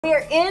We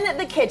are in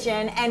the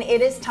kitchen and it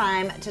is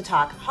time to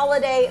talk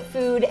holiday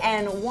food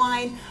and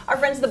wine. Our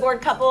friends the board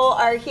couple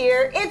are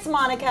here. It's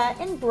Monica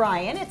and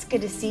Bryan. It's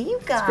good to see you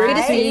guys. It's great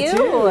to see you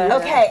too.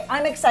 Okay,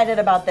 I'm excited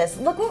about this.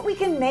 Look what we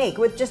can make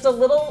with just a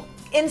little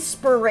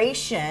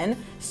inspiration.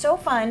 So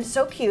fun,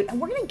 so cute,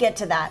 and we're gonna get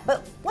to that.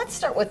 But let's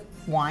start with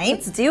wine.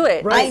 Let's do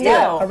it. Right, I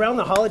know. yeah. Around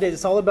the holidays,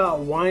 it's all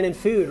about wine and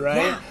food, right?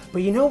 Yeah.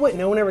 But you know what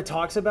no one ever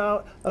talks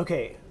about?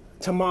 Okay,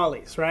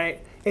 tamales,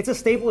 right? It's a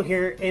staple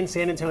here in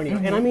San Antonio.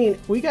 And I mean,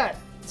 we got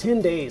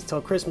 10 days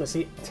till Christmas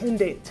Eve. 10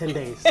 days.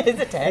 Is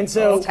it 10? And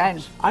so It's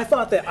 10. I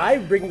thought that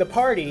I'd bring the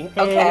party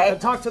and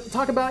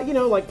talk about, you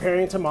know, like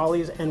pairing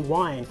tamales and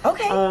wine.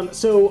 Okay.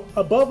 So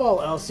above all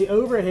else, the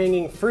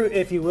overhanging fruit,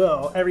 if you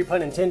will, every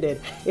pun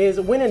intended, is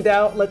when in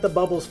doubt, let the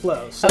bubbles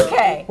flow. So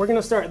we're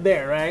gonna start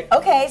there, right?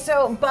 Okay,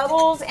 so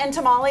bubbles and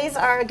tamales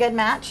are a good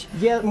match?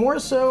 Yeah, more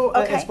so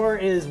as far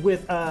as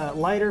with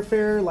lighter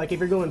fare, like if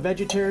you're going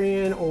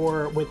vegetarian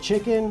or with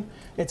chicken,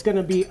 it's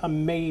gonna be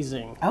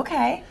amazing.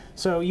 Okay.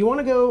 So you want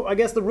to go, I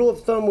guess the rule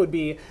of thumb would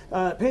be,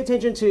 pay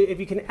attention to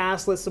if you can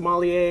ask the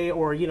sommelier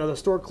or, you know, the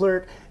store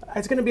clerk,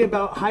 it's going to be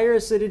about higher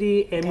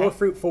acidity and more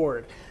fruit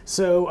forward.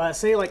 So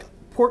say like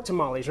pork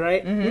tamales,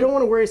 right? You don't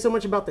want to worry so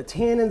much about the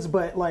tannins,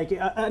 but like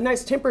a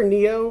nice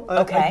Tempranillo,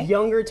 a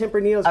younger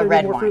Tempranillo is going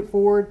to be more fruit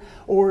forward.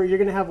 Or you're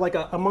going to have like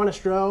a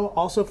Monastrell,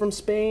 also from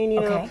Spain, you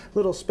know,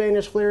 little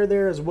Spanish flair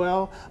there as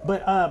well.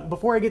 But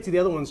before I get to the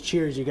other ones,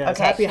 cheers, you guys.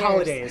 Happy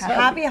holidays.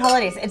 Happy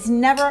holidays. It's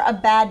never a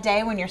bad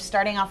day when you're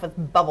starting off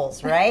with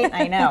bubbles, right?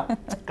 I know.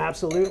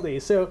 Absolutely.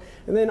 So,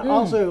 and then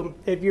also,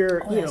 if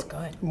you're you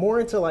know more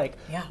into like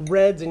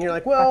reds and you're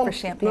like, well,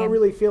 not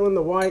really feeling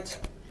the whites,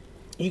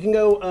 you can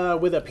go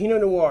with a Pinot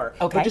Noir.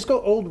 But just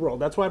go old world.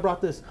 That's why I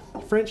brought this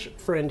French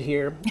friend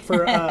here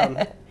for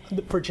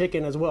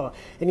chicken as well.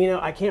 And you know,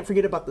 I can't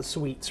forget about the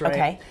sweets, right?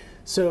 Okay.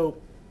 So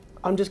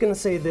I'm just gonna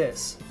say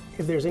this: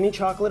 if there's any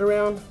chocolate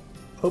around,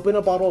 open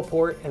a bottle of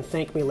port and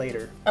thank me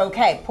later.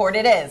 Okay, port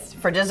it is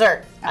for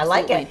dessert. I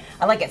like it.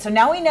 I like it. So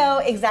now we know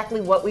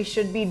exactly what we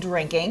should be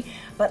drinking,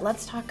 but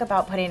let's talk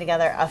about putting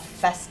together a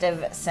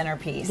festive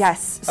centerpiece.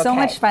 Yes, so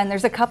much fun.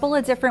 There's a couple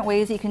of different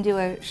ways you can do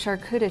a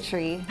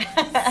charcuterie.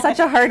 Such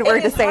a hard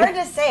word to say. It's hard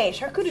to say.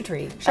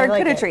 Charcuterie.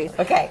 Charcuterie. Like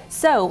okay.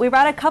 So we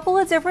brought a couple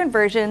of different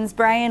versions.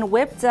 Bryan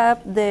whipped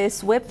up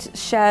this whipped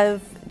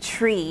chev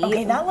tree.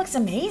 Okay, that looks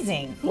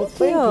amazing. Well,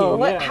 thank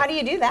you. How do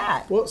you do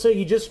that? Well, so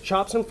you just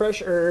chop some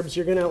fresh herbs.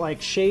 You're gonna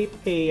like shape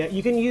a,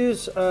 you can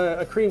use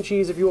a cream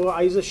cheese if you will.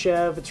 I use a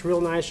Chev, it's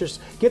real nice.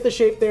 Just get the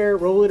shape there,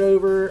 roll it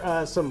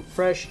over some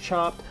fresh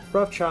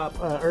rough chop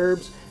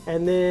herbs,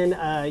 and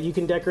then you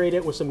can decorate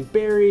it with some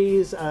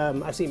berries.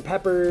 I've seen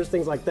peppers,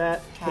 things like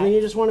that. And then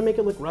you just wanna make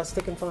it look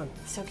rustic and fun.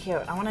 So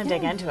cute. I wanna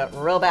dig into it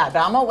real bad,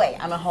 but I'm gonna wait,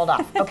 I'm gonna hold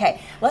off.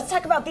 Okay, let's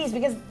talk about these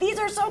because these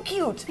are so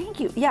cute. Thank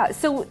you. Yeah,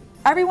 so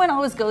everyone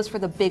always goes for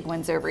the big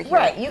ones over here.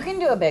 Right, you can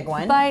do a big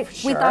one. But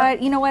we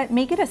thought, you know what,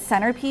 make it a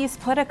centerpiece,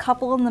 put a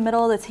couple in the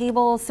middle of the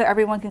table so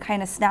everyone can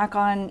kind of snack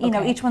on, you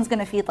know, each one's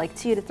gonna feed like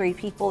 2 to 3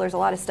 people. There's a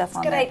lot of stuff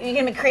on there. You're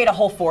gonna create a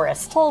whole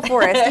forest. Whole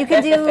forest. You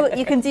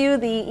can do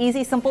the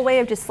easy, simple way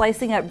of just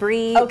slicing up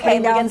brie,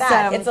 putting down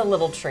some, it's a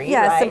little tree,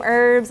 some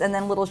herbs, and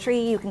then little tree.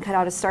 You can cut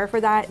out a star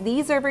for that.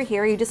 These over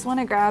here, you just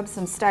wanna grab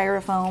some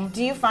styrofoam.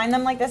 Do you find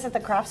them like this at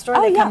the craft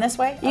store? They come this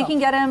way? You can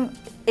get them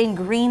in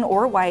green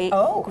or white.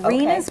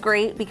 Green is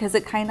great because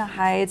it kind of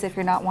hides, if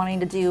you're not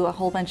wanting to do a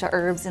whole bunch of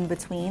herbs in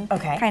between,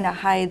 kind of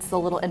hides the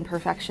little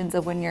imperfections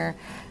of when you're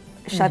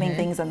shoving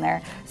things in there.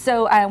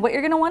 So what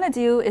you're going to want to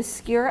do is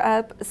skewer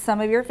up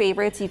some of your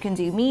favorites. You can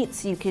do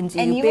meats, you can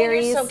do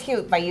berries. And you're so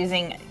cute by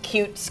using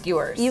cute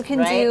skewers. You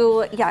can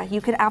do,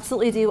 you can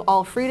absolutely do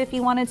all fruit if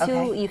you wanted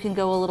to. You can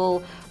go a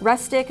little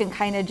rustic and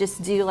kind of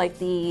just do like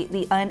the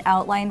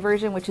unoutlined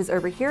version, which is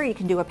over here. You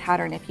can do a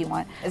pattern if you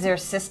want. Is there a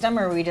system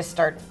or we just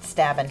start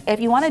stabbing? If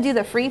you want to do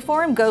the free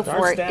form, go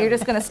for it. You're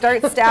just going to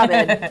start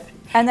stabbing.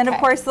 And then of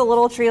course the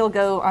little tree will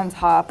go on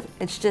top.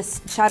 It's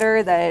just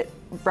cheddar that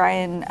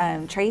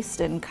Bryan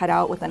traced and cut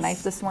out with a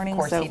knife this morning. Of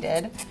course he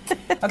did.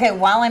 Okay,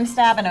 while I'm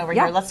stabbing over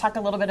here, let's talk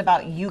a little bit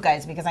about you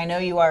guys because I know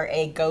you are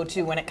a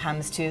go-to when it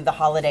comes to the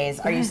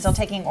holidays. Are you still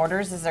taking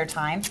orders? Is there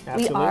time?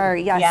 Absolutely. We are,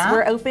 yes. Yeah?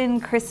 We're open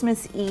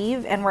Christmas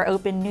Eve and we're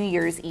open New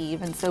Year's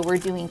Eve. And so we're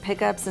doing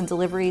pickups and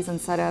deliveries and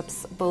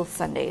setups both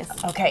Sundays.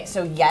 Okay,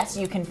 so yes,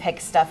 you can pick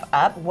stuff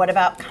up. What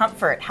about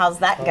comfort? How's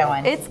that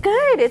going? It's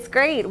good. It's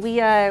great. We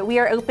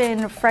are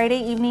open Friday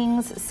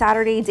evenings,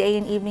 Saturday day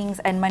and evenings,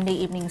 and Monday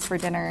evenings for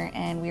dinner.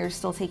 And we are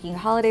still taking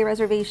holiday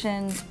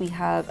reservations. We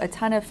have a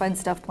ton of fun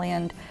stuff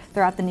planned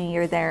throughout the new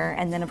year there.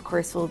 And then of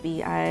course we'll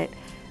be at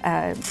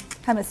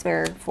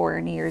Hemisphere for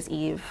New Year's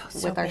Eve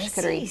with our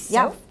charcuterie.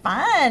 So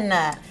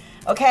fun.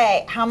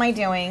 Okay, how am I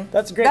doing?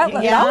 That's great. That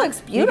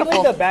looks beautiful. You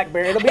can leave the back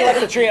bare. It'll be like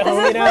the tree at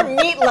home, you know? For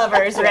meat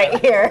lovers right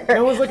here.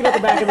 No one's looking at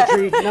the back of the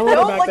tree. Don't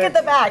look at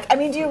the back. I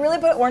mean, do you really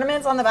put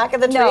ornaments on the back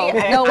of the tree?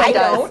 No one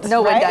does.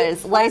 No one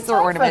does. Lights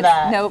or ornaments.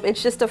 Nope,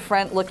 it's just a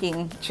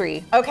front-looking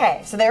tree.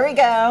 Okay, so there we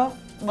go.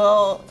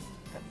 We'll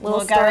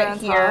go right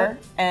here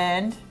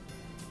and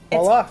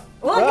Voila.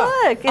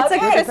 Look, it's a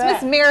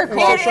Christmas miracle.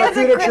 It is a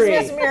charcuterie.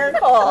 Christmas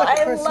miracle.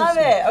 I love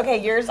it.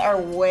 Okay, yours are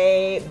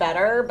way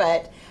better,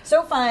 but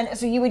so fun.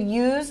 So you would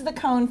use the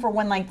cone for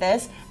one like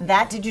this.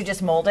 Did you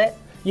just mold it?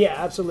 Yeah,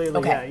 absolutely.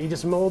 Okay. Yeah, you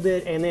just mold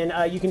it, and then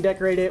you can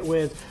decorate it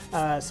with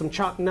some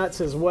chalk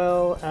nuts as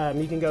well.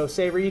 You can go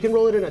savory. You can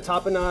roll it in a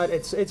tapenade.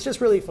 It's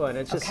just really fun.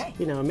 It's just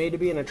made to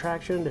be an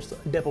attraction, just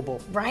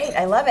dippable. Right,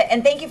 I love it.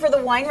 And thank you for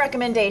the wine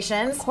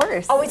recommendations. Of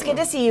course. Always good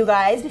to see you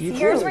guys.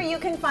 Here's too. where you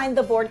can find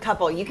the Bored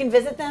Couple. You can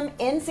visit them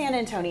in San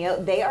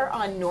Antonio. They are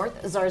on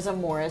North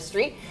Zarzamora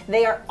Street.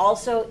 They are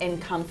also in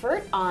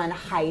Comfort on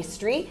High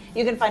Street.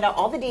 You can find out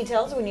all the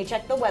details when you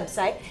check the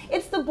website.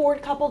 It's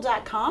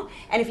theboredcouple.com.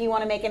 And if you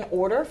want to make an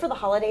order for the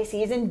holiday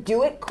season,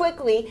 do it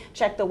quickly.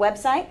 Check the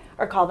website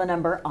or call the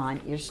number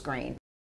on your screen.